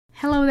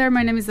Hello there,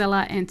 my name is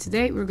Ella and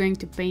today we're going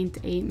to paint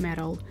a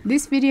metal.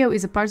 This video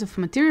is a part of a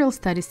material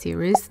study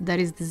series that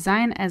is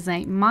designed as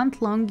a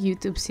month-long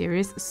YouTube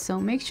series, so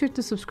make sure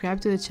to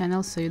subscribe to the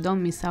channel so you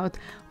don't miss out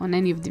on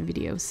any of the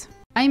videos.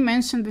 I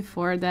mentioned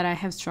before that I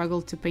have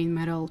struggled to paint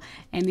metal,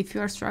 and if you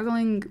are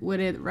struggling with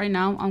it right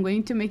now, I'm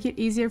going to make it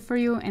easier for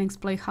you and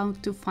explain how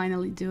to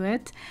finally do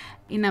it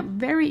in a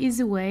very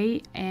easy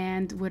way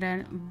and with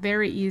a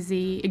very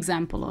easy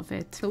example of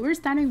it. So we're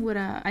starting with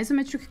an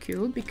isometric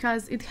cube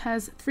because it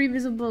has 3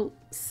 visible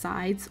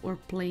sides or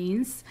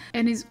planes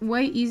and is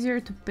way easier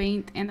to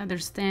paint and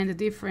understand the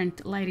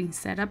different lighting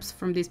setups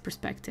from this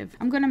perspective.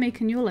 I'm gonna make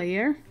a new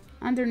layer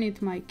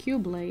underneath my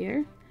cube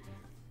layer.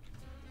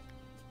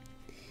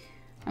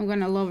 I'm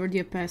gonna lower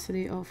the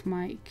opacity of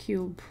my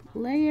cube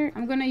layer.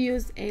 I'm gonna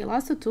use a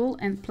lasso tool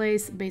and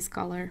place base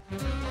color.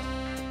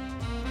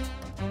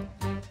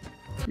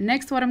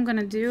 Next, what I'm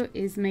gonna do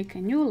is make a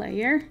new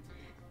layer,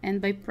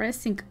 and by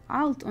pressing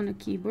Alt on a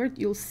keyboard,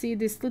 you'll see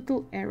this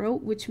little arrow,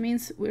 which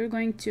means we're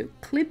going to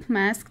clip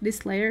mask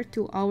this layer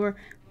to our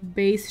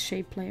base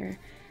shape layer.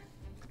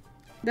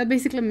 That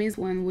basically means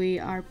when we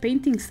are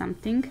painting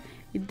something,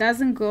 it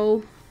doesn't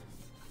go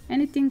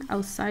anything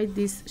outside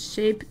this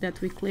shape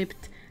that we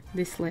clipped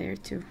this layer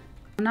to.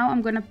 Now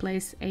I'm gonna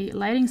place a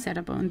lighting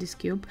setup on this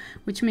cube,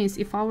 which means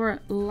if our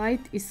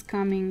light is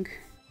coming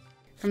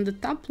from the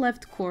top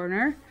left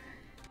corner,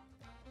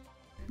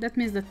 that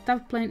means the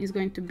top plane is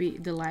going to be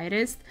the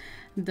lightest,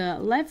 the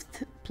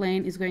left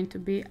plane is going to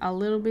be a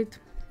little bit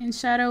in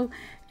shadow,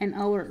 and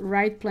our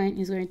right plane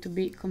is going to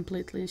be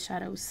completely in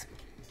shadows.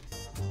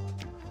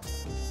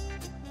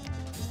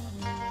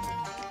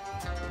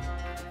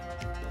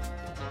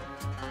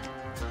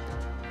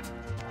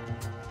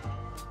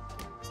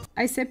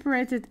 I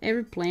separated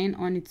every plane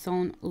on its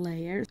own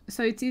layer,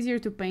 so it's easier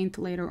to paint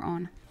later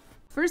on.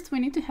 First, we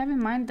need to have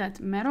in mind that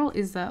metal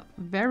is a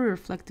very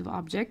reflective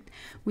object,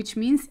 which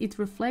means it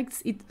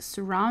reflects its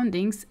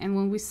surroundings, and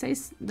when we say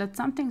that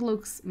something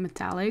looks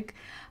metallic,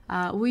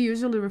 we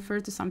usually refer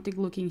to something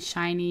looking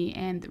shiny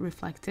and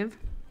reflective.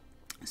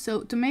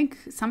 So to make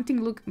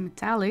something look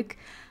metallic,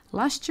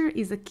 luster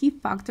is a key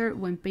factor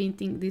when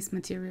painting this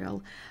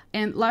material,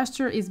 and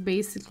luster is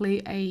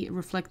basically a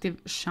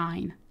reflective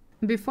shine.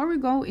 Before we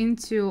go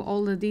into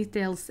all the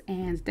details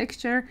and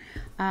texture,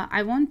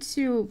 I want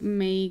to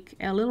make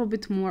a little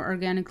bit more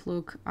organic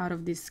look out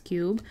of this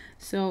cube.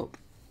 So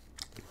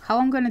how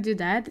I'm gonna do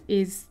that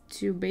is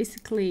to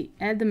basically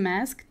add the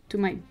mask to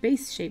my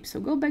base shape. So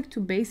go back to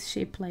base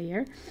shape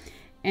layer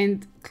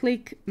and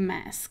click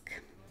mask.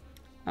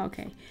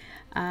 Okay,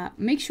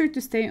 make sure to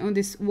stay on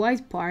this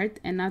white part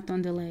and not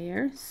on the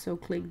layer. So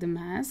click the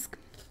mask.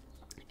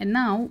 And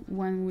now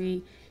when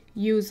we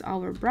use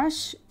our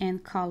brush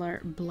and color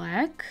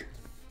black,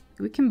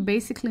 we can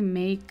basically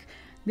make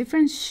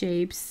different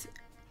shapes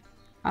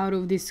out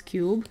of this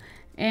cube,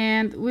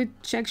 and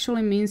which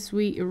actually means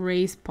we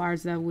erase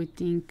parts that we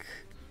think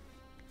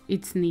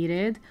it's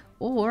needed,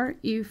 or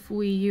if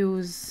we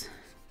use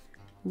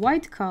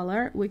white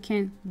color, we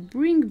can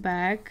bring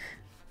back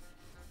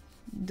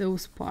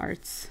those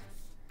parts.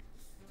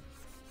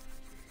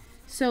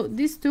 So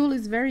this tool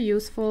is very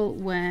useful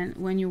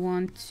when you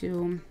want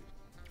to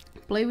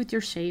play with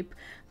your shape,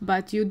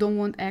 but you don't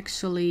want to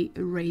actually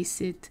erase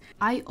it.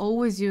 I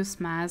always use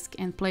mask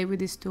and play with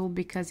this tool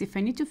because if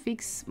I need to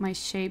fix my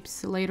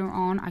shapes later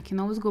on, I can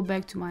always go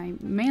back to my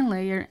main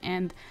layer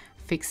and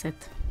fix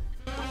it.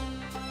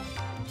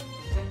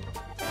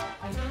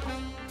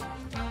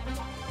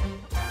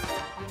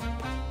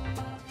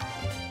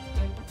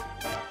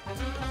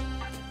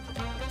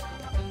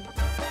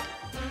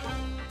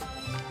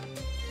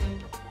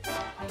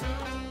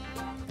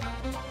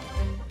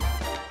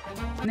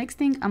 Next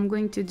thing I'm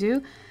going to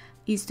do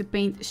is to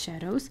paint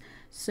shadows.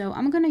 So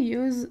I'm gonna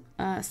use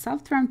a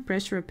soft round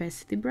pressure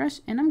opacity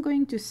brush, and I'm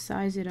going to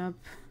size it up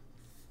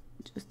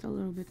just a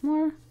little bit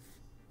more,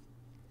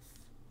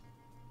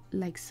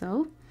 like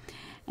so.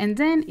 And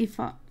then if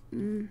I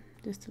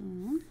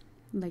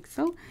like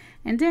so,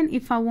 and then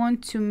if I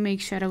want to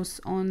make shadows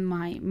on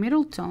my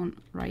middle tone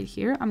right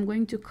here, I'm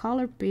going to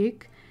color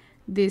pick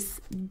this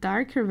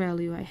darker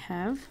value I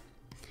have,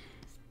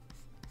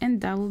 and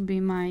that will be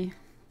my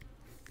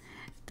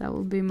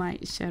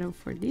shadow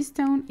for this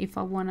tone. If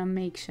I want to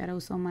make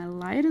shadows on my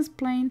lightest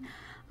plane,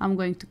 I'm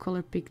going to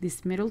color pick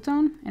this middle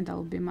tone, and that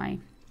will be my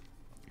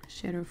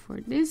shadow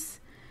for this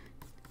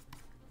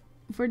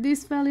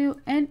value.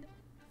 And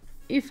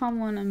if I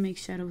want to make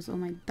shadows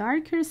on my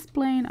darkest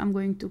plane, I'm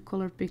going to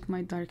color pick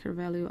my darker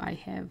value I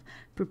have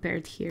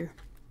prepared here.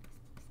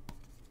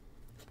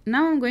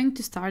 Now I'm going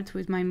to start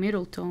with my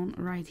middle tone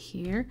right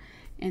here,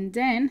 and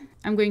then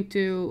I'm going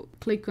to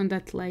click on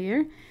that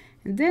layer.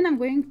 And then I'm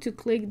going to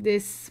click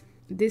this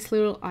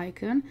little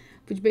icon,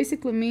 which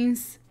basically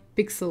means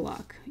pixel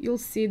lock. You'll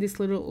see this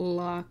little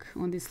lock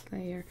on this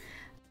layer.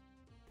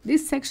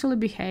 This actually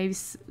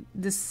behaves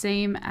the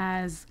same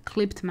as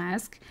clipped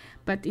mask,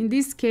 but in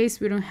this case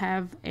we don't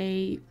have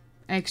a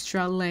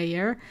extra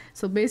layer.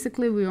 So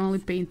basically we're only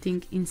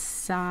painting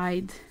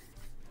inside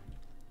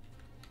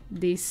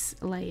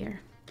this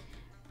layer.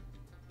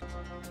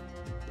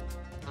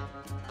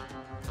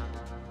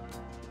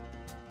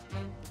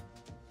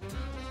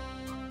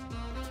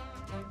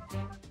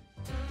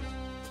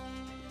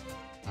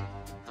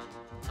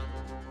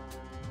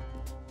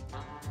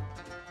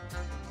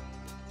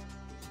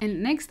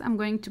 And next I'm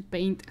going to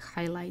paint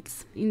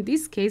highlights. In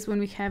this case, when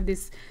we have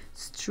this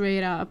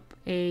straight up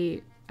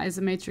a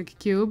isometric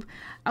cube,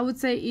 I would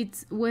say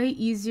it's way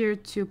easier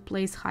to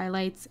place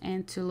highlights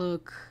and to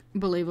look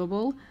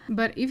believable.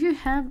 But if you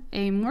have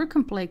a more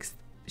complex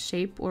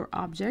shape or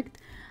object,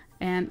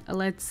 and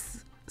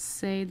let's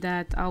say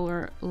that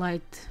our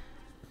light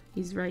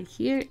is right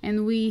here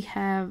and we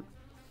have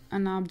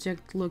an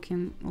object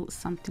looking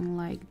something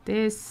like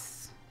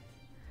this.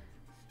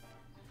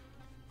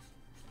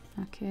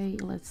 Okay,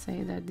 let's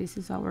say that this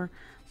is our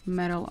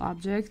metal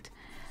object.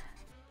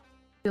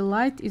 The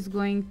light is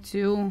going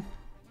to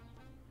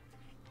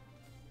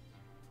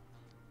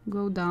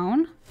go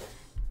down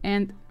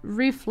and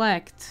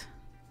reflect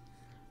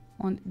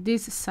on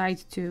this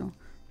side too.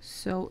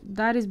 So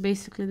that is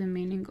basically the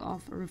meaning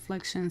of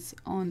reflections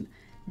on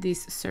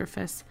this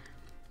surface.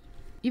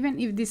 Even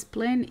if this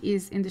plane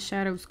is in the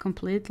shadows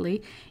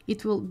completely,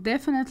 it will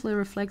definitely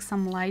reflect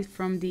some light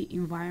from the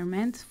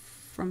environment,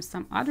 from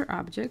some other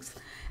objects,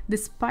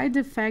 despite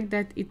the fact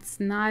that it's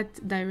not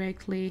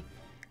directly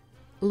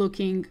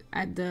looking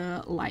at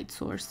the light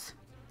source.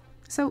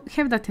 So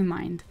have that in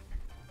mind.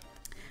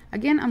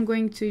 Again, I'm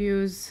going to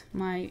use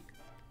my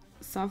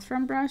soft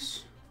round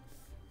brush.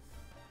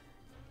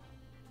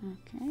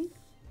 Okay.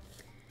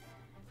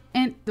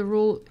 And the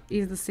rule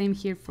is the same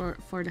here for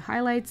the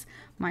highlights.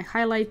 My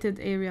highlighted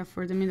area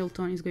for the middle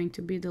tone is going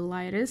to be the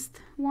lightest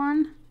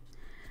one.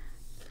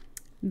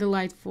 The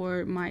light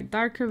for my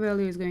darker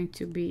value is going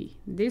to be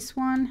this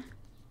one.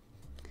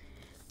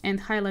 And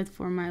highlight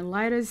for my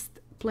lightest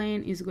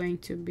plane is going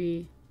to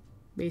be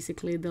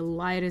basically the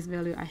lightest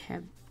value I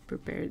have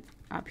prepared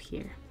up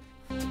here.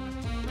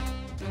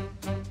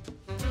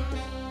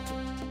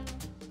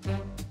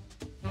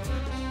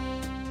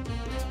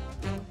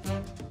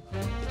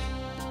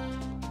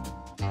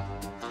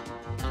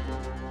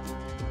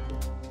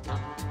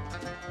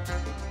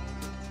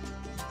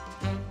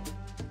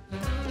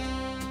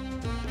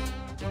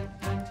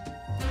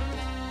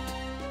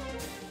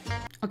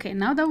 Okay,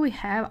 now that we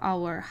have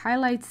our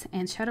highlights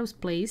and shadows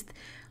placed,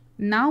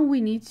 now we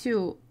need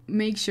to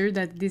make sure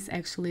that this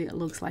actually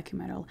looks like a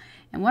metal.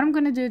 And what I'm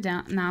going to do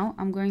now,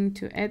 I'm going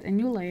to add a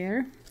new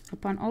layer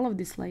upon all of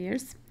these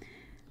layers,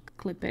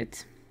 clip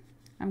it.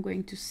 I'm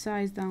going to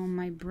size down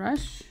my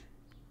brush.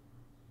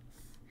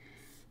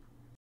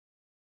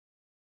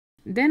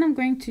 Then I'm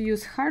going to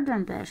use hard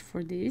round brush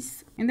for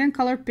this, and then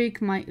color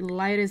pick my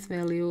lightest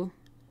value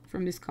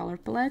from this color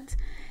palette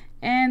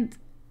and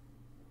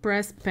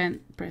press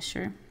pen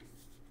pressure.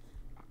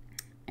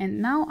 And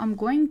now I'm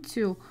going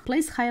to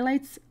place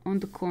highlights on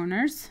the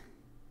corners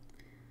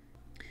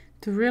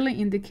to really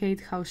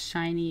indicate how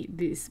shiny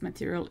this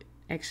material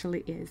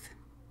actually is.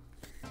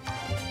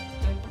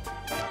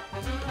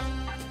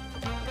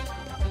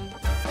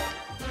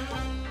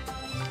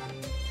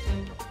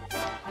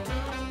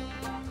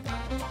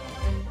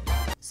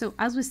 So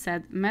as we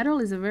said, metal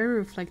is a very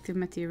reflective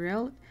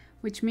material,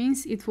 which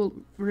means it will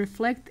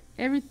reflect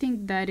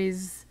everything that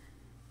is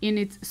in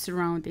its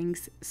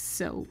surroundings.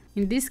 So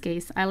in this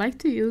case, I like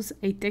to use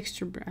a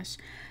texture brush.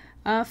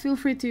 Feel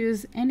free to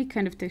use any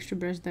kind of texture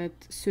brush that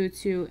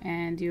suits you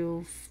and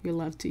you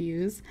love to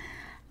use.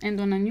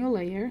 And on a new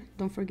layer,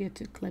 don't forget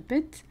to clip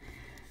it.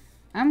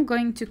 I'm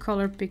going to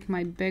color pick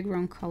my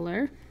background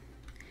color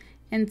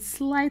and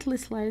slightly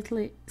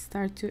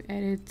start to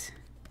edit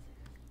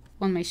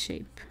on my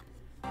shape.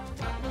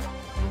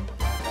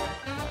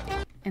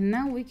 And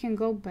now we can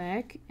go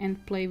back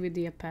and play with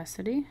the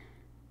opacity.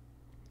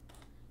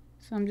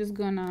 So I'm just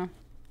gonna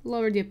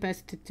lower the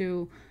opacity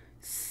to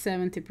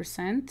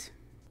 70%.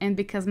 And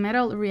because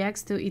metal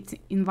reacts to its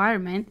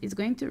environment, it's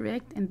going to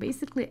react and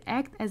basically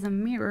act as a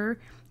mirror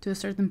to a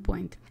certain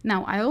point.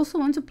 Now, I also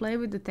want to play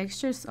with the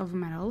textures of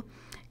metal,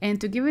 and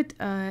to give it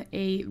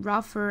a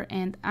rougher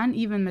and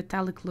uneven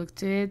metallic look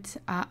to it,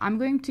 I'm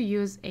going to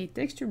use a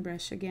texture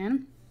brush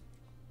again,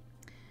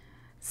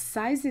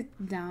 size it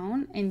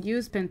down and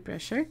use pen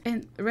pressure,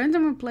 and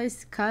randomly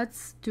place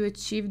cuts to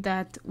achieve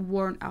that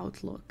worn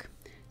out look.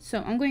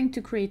 So I'm going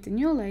to create a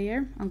new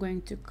layer. I'm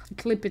going to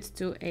clip it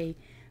to a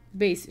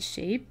base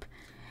shape,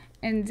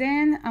 and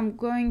then I'm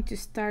going to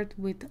start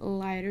with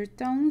lighter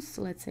tones,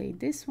 let's say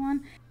this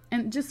one,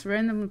 and just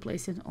randomly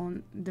place it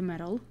on the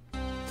metal.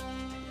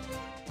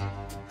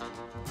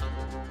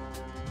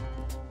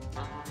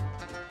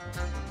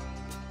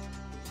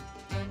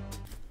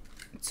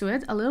 To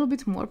add a little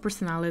bit more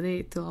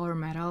personality to our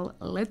metal,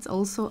 let's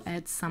also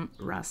add some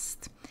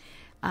rust.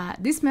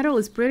 This metal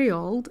is pretty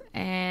old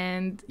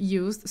and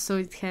used, so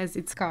it has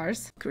its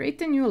scars.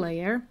 Create a new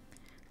layer,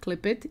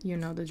 clip it, you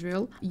know the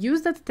drill.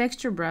 Use that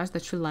texture brush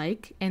that you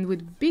like, and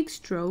with big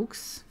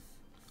strokes,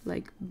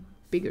 like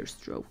bigger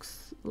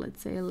strokes,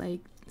 let's say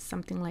like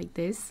something like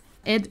this,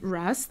 add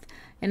rust.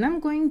 And I'm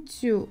going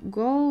to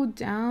go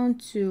down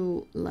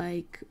to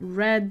like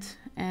red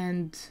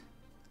and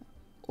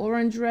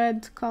orange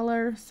red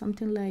color,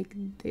 something like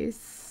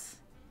this.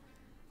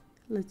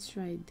 Let's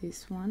try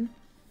this one.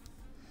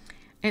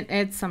 And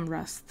add some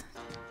rust.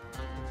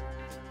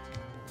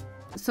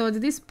 So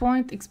at this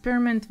point,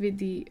 experiment with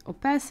the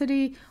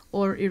opacity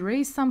or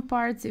erase some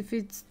parts if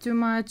it's too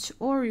much,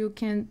 or you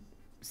can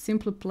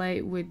simply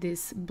play with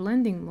these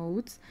blending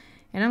modes.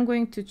 And I'm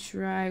going to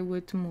try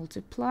with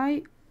multiply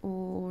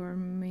or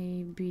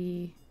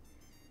maybe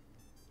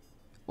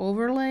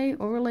overlay.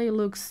 Overlay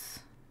looks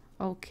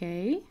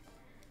okay,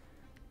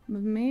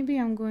 but maybe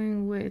I'm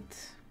going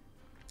with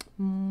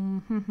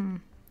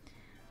I'm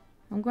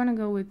gonna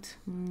go with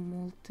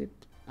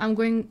I'm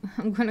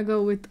gonna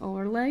go with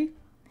overlay,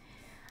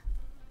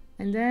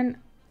 and then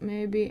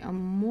maybe a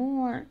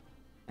more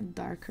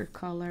darker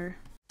color.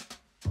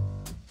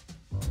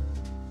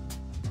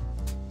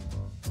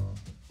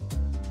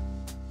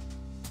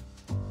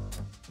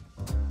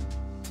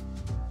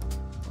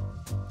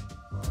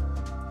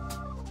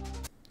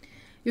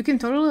 You can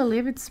totally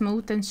leave it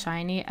smooth and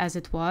shiny as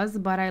it was,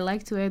 but I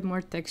like to add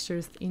more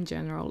textures in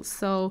general.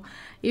 So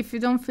if you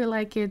don't feel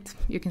like it,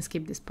 you can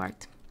skip this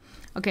part.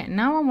 Okay,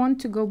 now I want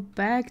to go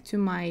back to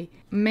my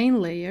main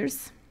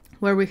layers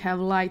where we have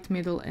light,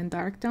 middle, and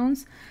dark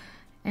tones.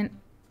 And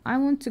I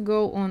want to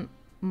go on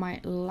my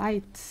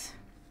light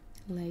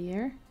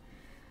layer.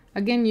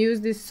 Again, use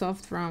this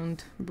soft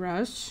round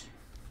brush,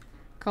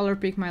 color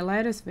pick my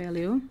lightest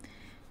value,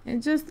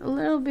 and just a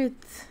little bit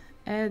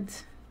add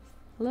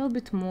a little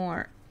bit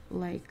more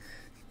like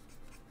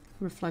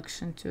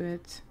reflection to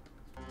it.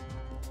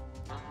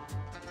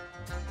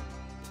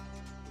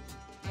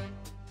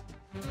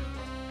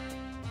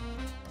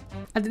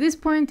 At this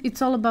point,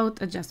 it's all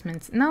about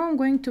adjustments. Now I'm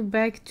going to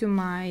back to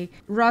my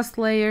rust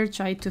layer,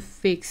 try to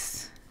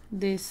fix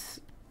this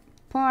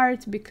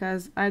part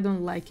because I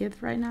don't like it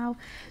right now.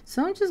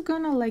 So I'm just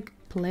gonna like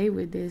play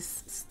with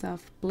this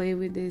stuff, play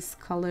with these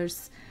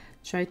colors,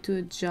 try to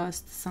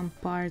adjust some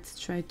parts,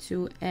 try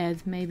to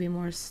add maybe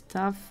more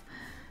stuff,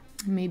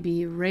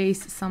 maybe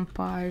erase some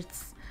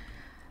parts.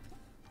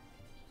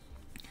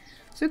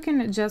 So you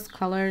can adjust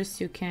colors,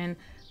 you can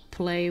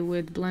play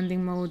with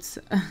blending modes.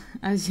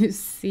 As you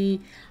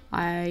see,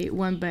 I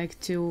went back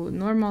to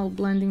normal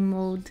blending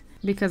mode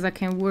because I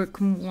can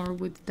work more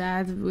with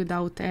that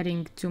without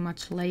adding too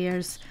much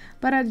layers,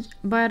 but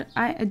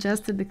I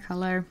adjusted the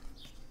color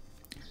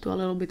to a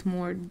little bit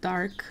more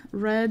dark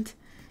red.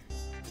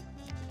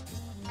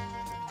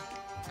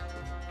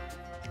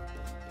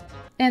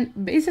 And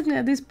basically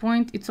at this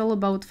point, it's all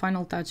about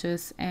final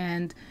touches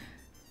and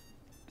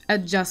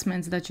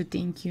adjustments that you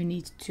think you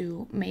need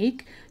to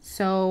make.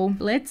 So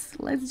let's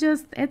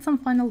just add some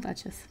final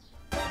touches.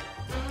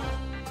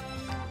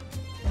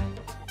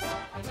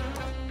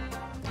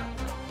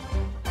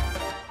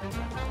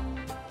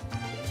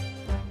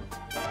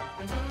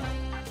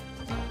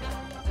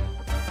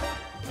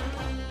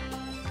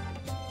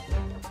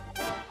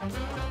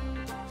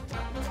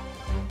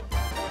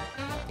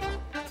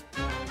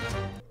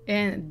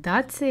 And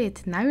that's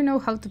it. Now you know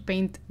how to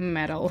paint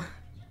metal.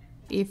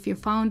 If you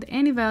found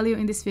any value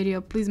in this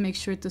video, please make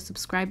sure to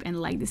subscribe and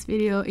like this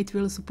video. It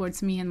really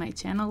supports me and my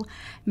channel.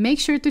 Make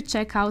sure to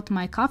check out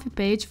my Ko-fi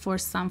page for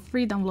some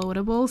free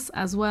downloadables,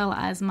 as well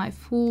as my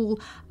full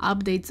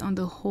updates on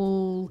the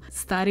whole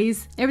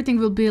studies. Everything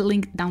will be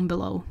linked down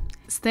below.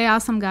 Stay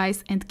awesome,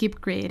 guys, and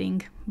keep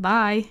creating.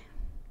 Bye!